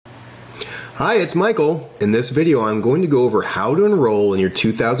Hi, it's Michael. In this video, I'm going to go over how to enroll in your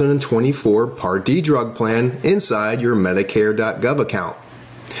 2024 Part D drug plan inside your Medicare.gov account.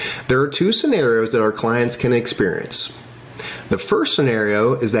 There are two scenarios that our clients can experience. The first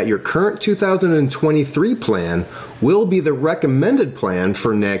scenario is that your current 2023 plan will be the recommended plan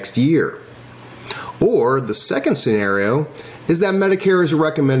for next year. Or the second scenario is that Medicare is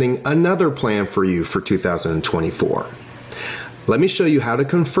recommending another plan for you for 2024. Let me show you how to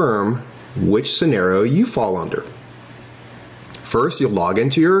confirm which scenario you fall under. First, you'll log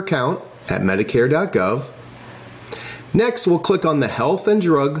into your account at Medicare.gov. Next, we'll click on the Health and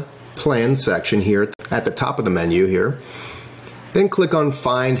Drug Plan section here at the top of the menu here. Then click on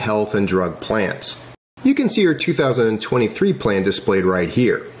Find Health and Drug Plans. You can see your 2023 plan displayed right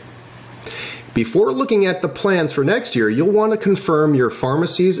here. Before looking at the plans for next year, you'll want to confirm your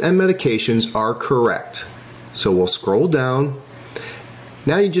pharmacies and medications are correct. So we'll scroll down.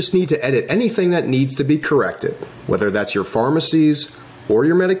 Now you just need to edit anything that needs to be corrected, whether that's your pharmacies or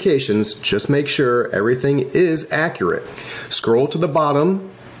your medications. Just make sure everything is accurate. Scroll to the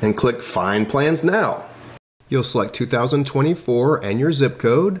bottom and click Find Plans Now. You'll select 2024 and your zip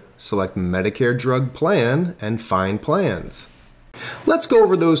code, select Medicare Drug Plan, and Find Plans. Let's go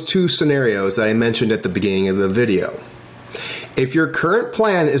over those two scenarios that I mentioned at the beginning of the video. If your current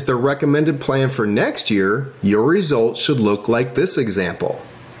plan is the recommended plan for next year, your results should look like this example.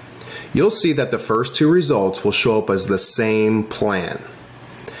 You'll see that the first two results will show up as the same plan.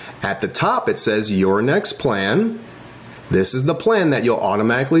 At the top it says Your Next Plan. This is the plan that you'll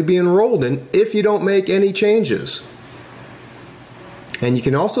automatically be enrolled in if you don't make any changes. And you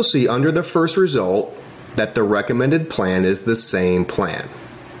can also see under the first result that the recommended plan is the same plan.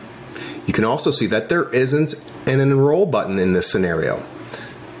 You can also see that there isn't an enroll button in this scenario.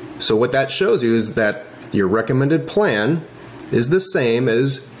 So what that shows you is that your recommended plan is the same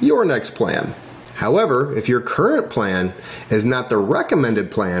as your next plan. However, if your current plan is not the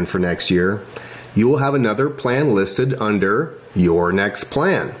recommended plan for next year, you will have another plan listed under your next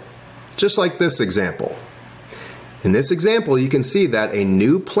plan, just like this example. In this example, you can see that a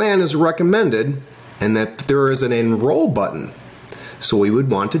new plan is recommended and that there is an enroll button. So we would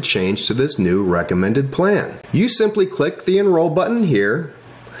want to change to this new recommended plan. You simply click the enroll button here,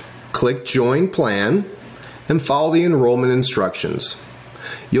 click Join Plan, and follow the enrollment instructions.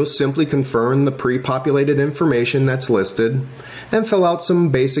 You'll simply confirm the pre-populated information that's listed and fill out some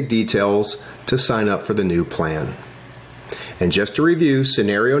basic details to sign up for the new plan. And just to review,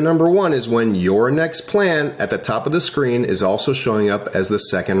 scenario number one is when your next plan at the top of the screen is also showing up as the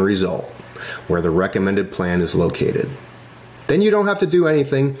second result, where the recommended plan is located. Then you don't have to do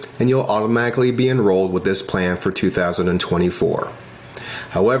anything and you'll automatically be enrolled with this plan for 2024.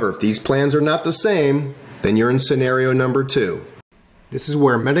 However, if these plans are not the same, then you're in scenario number two. This is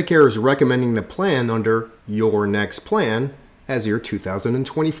where Medicare is recommending the plan under Your Next Plan as your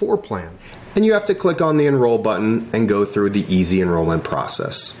 2024 plan. And you have to click on the enroll button and go through the easy enrollment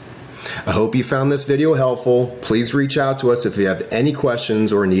process. I hope you found this video helpful. Please reach out to us if you have any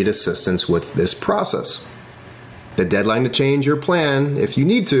questions or need assistance with this process. The deadline to change your plan, if you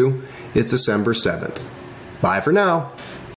need to, is December 7th. Bye for now.